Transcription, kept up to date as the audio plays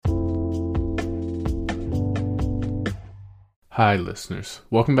Hi, listeners.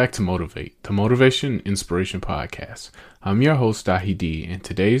 Welcome back to Motivate, the Motivation and Inspiration Podcast. I'm your host, Dahi D, and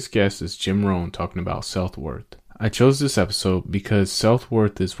today's guest is Jim Rohn talking about self-worth. I chose this episode because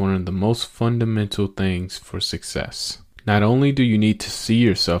self-worth is one of the most fundamental things for success. Not only do you need to see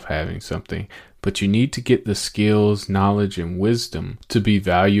yourself having something, but you need to get the skills, knowledge, and wisdom to be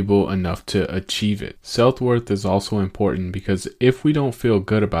valuable enough to achieve it. Self-worth is also important because if we don't feel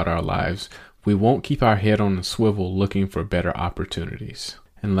good about our lives, we won't keep our head on a swivel looking for better opportunities.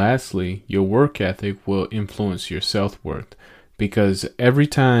 And lastly, your work ethic will influence your self-worth because every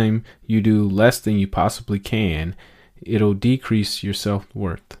time you do less than you possibly can, it'll decrease your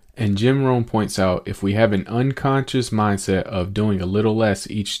self-worth. And Jim Rohn points out if we have an unconscious mindset of doing a little less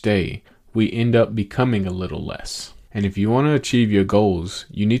each day, we end up becoming a little less. And if you want to achieve your goals,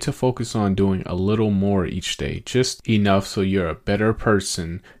 you need to focus on doing a little more each day, just enough so you're a better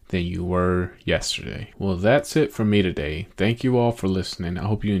person than you were yesterday. Well, that's it for me today. Thank you all for listening. I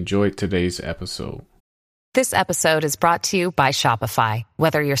hope you enjoyed today's episode. This episode is brought to you by Shopify.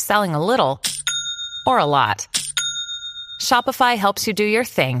 Whether you're selling a little or a lot, Shopify helps you do your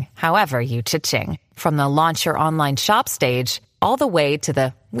thing, however you cha-ching. From the launch your online shop stage, all the way to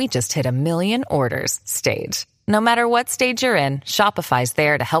the we just hit 1 million orders stage. No matter what stage you're in, Shopify's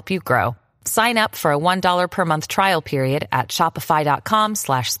there to help you grow. Sign up for a $1 per month trial period at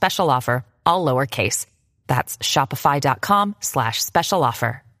shopify.com/special offer, all lowercase. That's shopify.com/special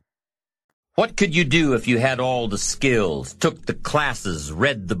offer. What could you do if you had all the skills, took the classes,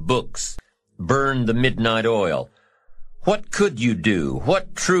 read the books, burned the midnight oil? What could you do?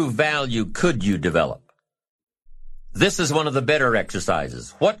 What true value could you develop? This is one of the better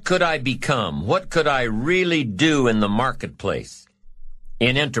exercises. What could I become? What could I really do in the marketplace?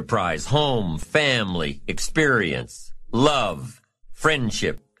 In enterprise, home, family, experience, love,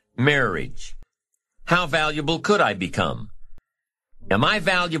 friendship, marriage. How valuable could I become? Am I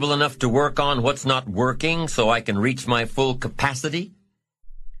valuable enough to work on what's not working so I can reach my full capacity?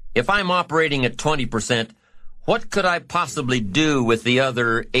 If I'm operating at 20%, what could I possibly do with the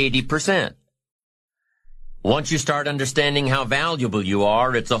other 80%? Once you start understanding how valuable you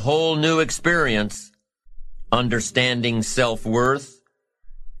are, it's a whole new experience. Understanding self-worth.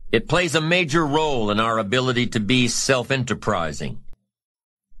 It plays a major role in our ability to be self-enterprising.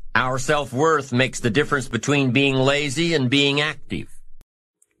 Our self-worth makes the difference between being lazy and being active.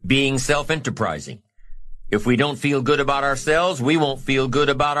 Being self-enterprising. If we don't feel good about ourselves, we won't feel good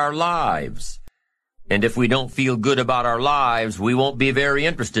about our lives. And if we don't feel good about our lives, we won't be very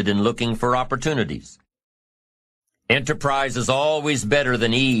interested in looking for opportunities. Enterprise is always better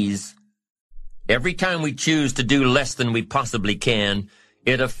than ease. Every time we choose to do less than we possibly can,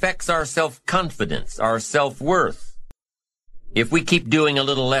 it affects our self-confidence, our self-worth. If we keep doing a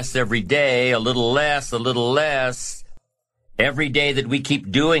little less every day, a little less, every day that we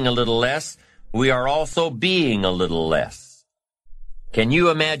keep doing a little less, we are also being a little less. Can you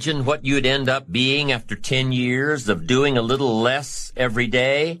imagine what you'd end up being after 10 years of doing a little less every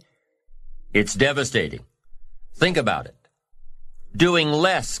day? It's devastating. Think about it. Doing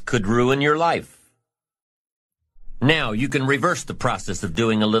less could ruin your life. Now, you can reverse the process of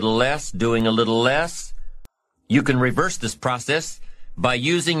doing a little less. You can reverse this process by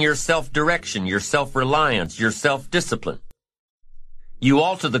using your self-direction, your self-reliance, your self-discipline. You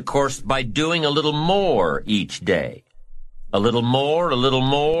alter the course by doing a little more each day. A little more.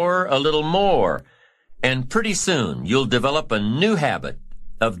 And pretty soon, you'll develop a new habit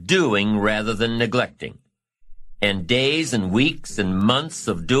of doing rather than neglecting. And days and weeks and months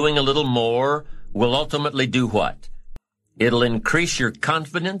of doing a little more will ultimately do what? It'll increase your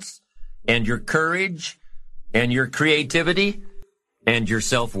confidence and your courage and your creativity and your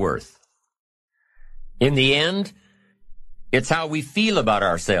self-worth. In the end, it's how we feel about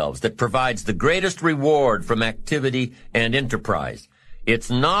ourselves that provides the greatest reward from activity and enterprise. It's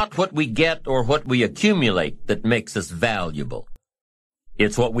not what we get or what we accumulate that makes us valuable.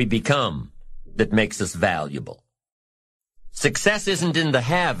 It's what we become that makes us valuable. Success isn't in the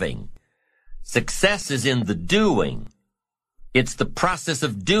having. Success is in the doing. It's the process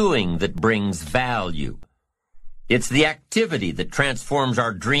of doing that brings value. It's the activity that transforms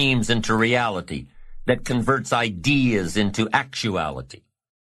our dreams into reality, that converts ideas into actuality.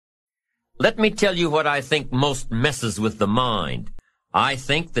 Let me tell you what I think most messes with the mind. I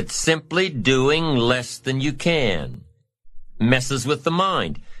think that simply doing less than you can messes with the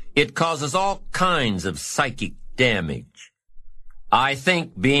mind. It causes all kinds of psychic damage. I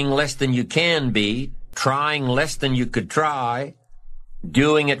think being less than you can be, trying less than you could try,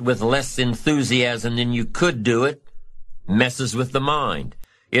 doing it with less enthusiasm than you could do it, messes with the mind.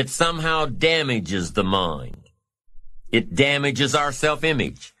 It somehow damages the mind. It damages our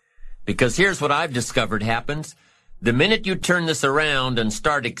self-image. Because here's what I've discovered happens. The minute you turn this around and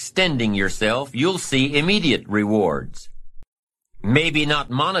start extending yourself, you'll see immediate rewards. Maybe not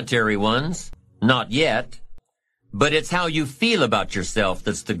monetary ones, not yet, but it's how you feel about yourself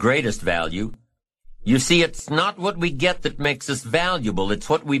that's the greatest value. You see, it's not what we get that makes us valuable, it's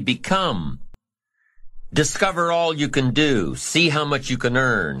what we become. Discover all you can do, see how much you can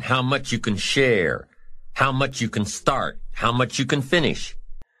earn, how much you can share, how much you can start, how much you can finish,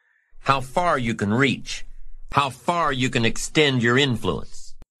 how far you can reach, how far you can extend your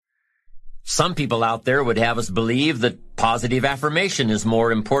influence. Some people out there would have us believe that positive affirmation is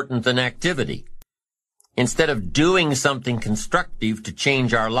more important than activity. Instead of doing something constructive to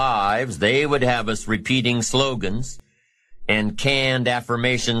change our lives, they would have us repeating slogans and canned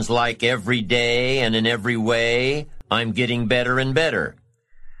affirmations like every day and in every way, I'm getting better and better.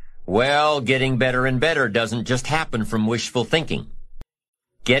 Well, getting better and better doesn't just happen from wishful thinking.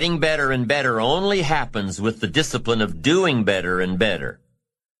 Getting better and better only happens with the discipline of doing better and better.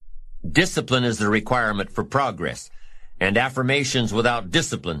 Discipline is the requirement for progress, and affirmations without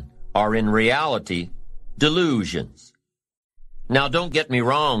discipline are in reality delusions. Now, don't get me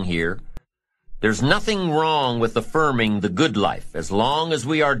wrong here. There's nothing wrong with affirming the good life as long as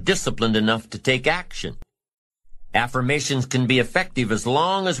we are disciplined enough to take action. Affirmations can be effective as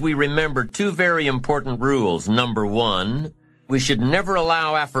long as we remember two very important rules. Number one, we should never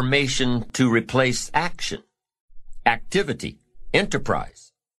allow affirmation to replace action, activity,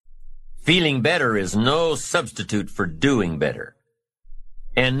 enterprise. Feeling better is no substitute for doing better.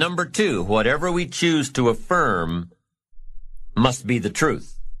 And number two, whatever we choose to affirm must be the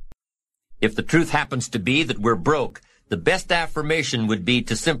truth. If the truth happens to be that we're broke, the best affirmation would be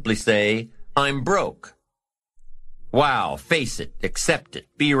to simply say, I'm broke. Wow, face it, accept it,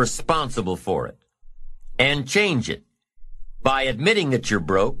 be responsible for it, and change it. By admitting that you're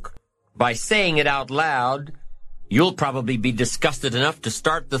broke, by saying it out loud, you'll probably be disgusted enough to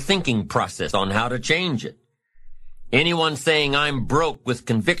start the thinking process on how to change it. Anyone saying I'm broke with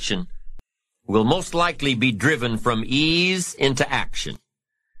conviction will most likely be driven from ease into action.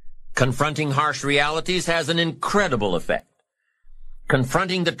 Confronting harsh realities has an incredible effect.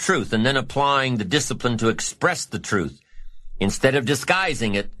 Confronting the truth and then applying the discipline to express the truth instead of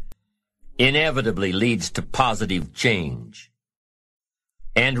disguising it inevitably leads to positive change.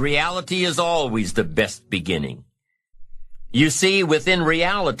 And reality is always the best beginning. You see, within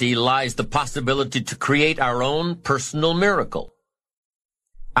reality lies the possibility to create our own personal miracle.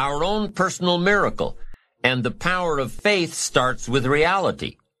 Our own personal miracle. And the power of faith starts with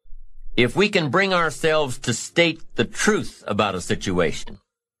reality. If we can bring ourselves to state the truth about a situation,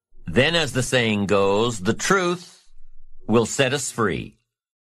 then, as the saying goes, the truth will set us free.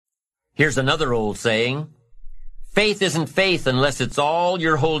 Here's another old saying, faith isn't faith unless it's all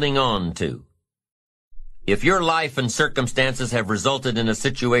you're holding on to. If your life and circumstances have resulted in a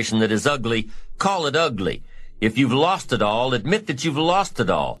situation that is ugly, call it ugly. If you've lost it all, admit that you've lost it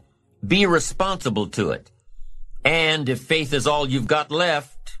all. Be responsible to it. And if faith is all you've got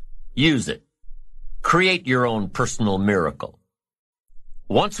left, use it. Create your own personal miracle.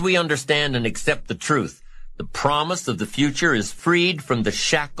 Once we understand and accept the truth, the promise of the future is freed from the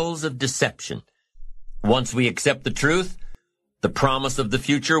shackles of deception. Once we accept the truth, the promise of the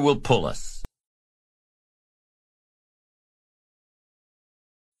future will pull us.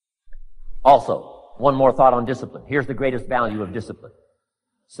 Also, one more thought on discipline. Here's the greatest value of discipline.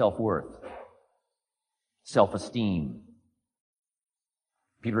 Self-worth. Self-esteem.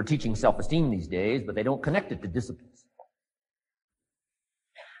 People are teaching self-esteem these days, but they don't connect it to disciplines.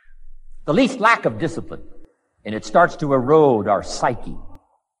 The least lack of discipline, and it starts to erode our psyche.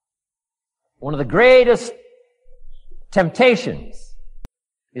 One of the greatest temptations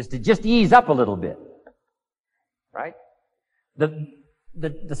is to just ease up a little bit. Right?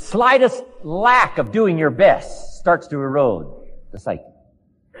 The slightest lack of doing your best starts to erode the psyche.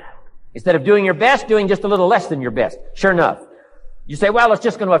 Instead of doing your best, doing just a little less than your best. Sure enough. You say, well, it's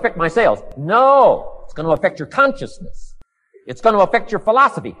just going to affect my sales. No, it's going to affect your consciousness. It's going to affect your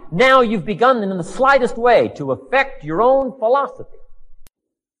philosophy. Now you've begun in the slightest way to affect your own philosophy.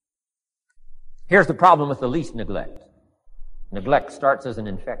 Here's the problem with the least neglect. Neglect starts as an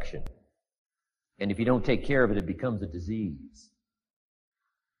infection. And if you don't take care of it, it becomes a disease.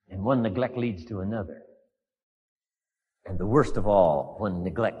 And one neglect leads to another. And the worst of all, when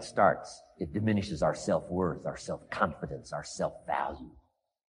neglect starts, it diminishes our self-worth, our self-confidence, our self-value.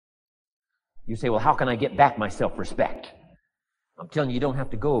 You say, well, how can I get back my self-respect? I'm telling you, you don't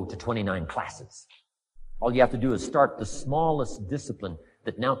have to go to 29 classes. All you have to do is start the smallest discipline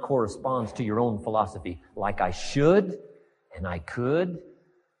that now corresponds to your own philosophy, like I should, and I could,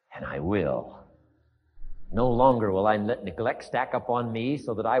 and I will. No longer will I let neglect stack up on me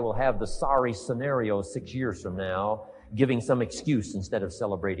so that I will have the sorry scenario 6 years from now, giving some excuse instead of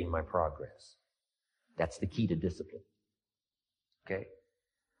celebrating my progress. That's the key to discipline. Okay?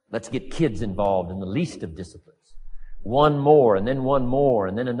 Let's get kids involved in the least of disciplines. One more, and then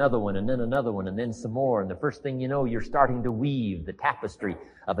another one, and then another one, and then some more. And the first thing you know, you're starting to weave the tapestry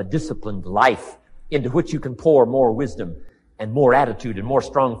of a disciplined life into which you can pour more wisdom and more attitude and more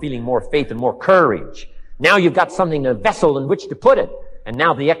strong feeling, more faith and more courage. Now you've got something, a vessel in which to put it. And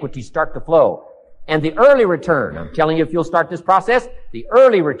now the equities start to flow. And the early return, I'm telling you, if you'll start this process, the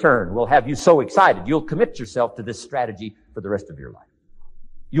early return will have you so excited. You'll commit yourself to this strategy for the rest of your life.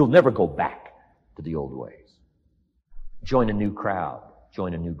 You'll never go back to the old ways. Join a new crowd.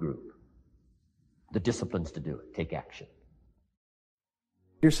 Join a new group. The disciplines to do it. Take action.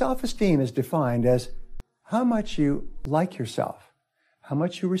 Your self-esteem is defined as how much you like yourself, how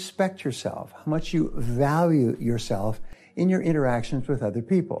much you respect yourself, how much you value yourself in your interactions with other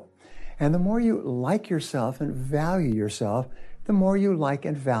people. And the more you like yourself and value yourself, the more you like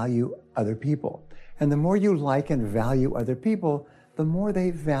and value other people. And the more you like and value other people, the more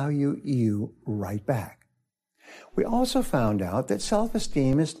they value you right back. We also found out that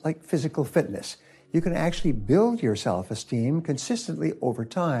self-esteem is like physical fitness. You can actually build your self-esteem consistently over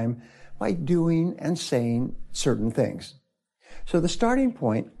time by doing and saying certain things. So the starting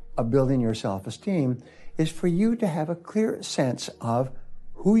point of building your self-esteem is for you to have a clear sense of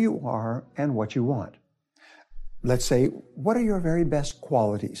who you are and what you want. Let's say, what are your very best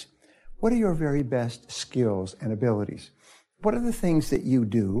qualities? What are your very best skills and abilities? What are the things that you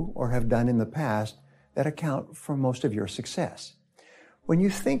do or have done in the past that account for most of your success? When you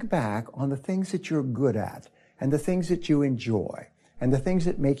think back on the things that you're good at and the things that you enjoy and the things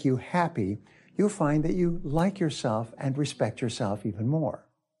that make you happy, you'll find that you like yourself and respect yourself even more.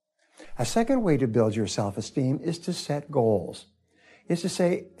 A second way to build your self-esteem is to set goals. Is to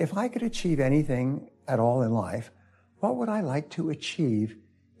say, if I could achieve anything at all in life, what would I like to achieve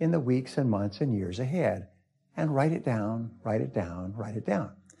in the weeks and months and years ahead? And write it down, write it down, write it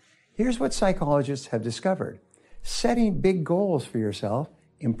down. Here's what psychologists have discovered. Setting big goals for yourself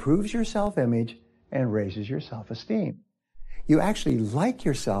improves your self-image and raises your self-esteem. You actually like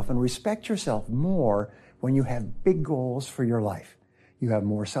yourself and respect yourself more when you have big goals for your life. You have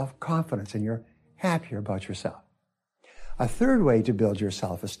more self-confidence and you're happier about yourself. A third way to build your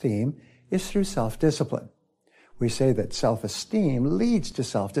self-esteem is through self-discipline. We say that self-esteem leads to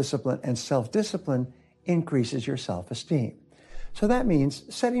self-discipline, and self-discipline increases your self-esteem. So that means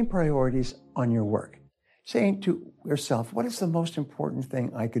setting priorities on your work, saying to yourself, what is the most important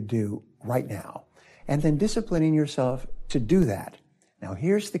thing I could do right now? And then disciplining yourself to do that. Now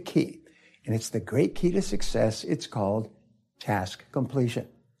here's the key, and it's the great key to success. It's called task completion.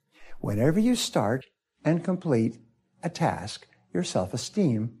 Whenever you start and complete a task, your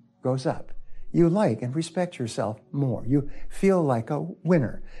self-esteem goes up. You like and respect yourself more. You feel like a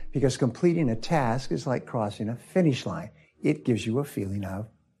winner because completing a task is like crossing a finish line. It gives you a feeling of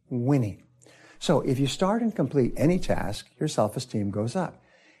winning. So if you start and complete any task, your self-esteem goes up.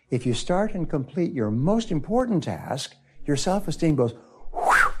 If you start and complete your most important task, your self-esteem goes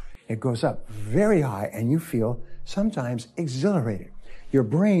whoosh, it goes up very high and you feel sometimes exhilarated. Your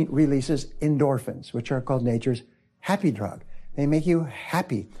brain releases endorphins, which are called nature's happy drug. They make you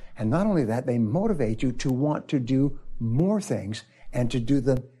happy. And not only that, they motivate you to want to do more things and to do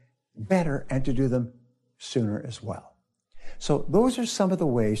them better and to do them sooner as well. So those are some of the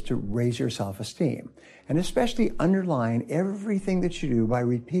ways to raise your self-esteem, and especially underline everything that you do by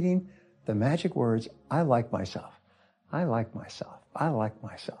repeating the magic words, I like myself. I like myself. I like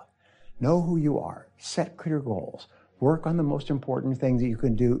myself. Know who you are. Set clear goals. Work on the most important things that you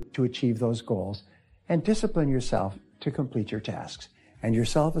can do to achieve those goals, and discipline yourself to complete your tasks. And your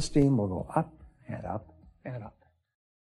self-esteem will go up and up and up.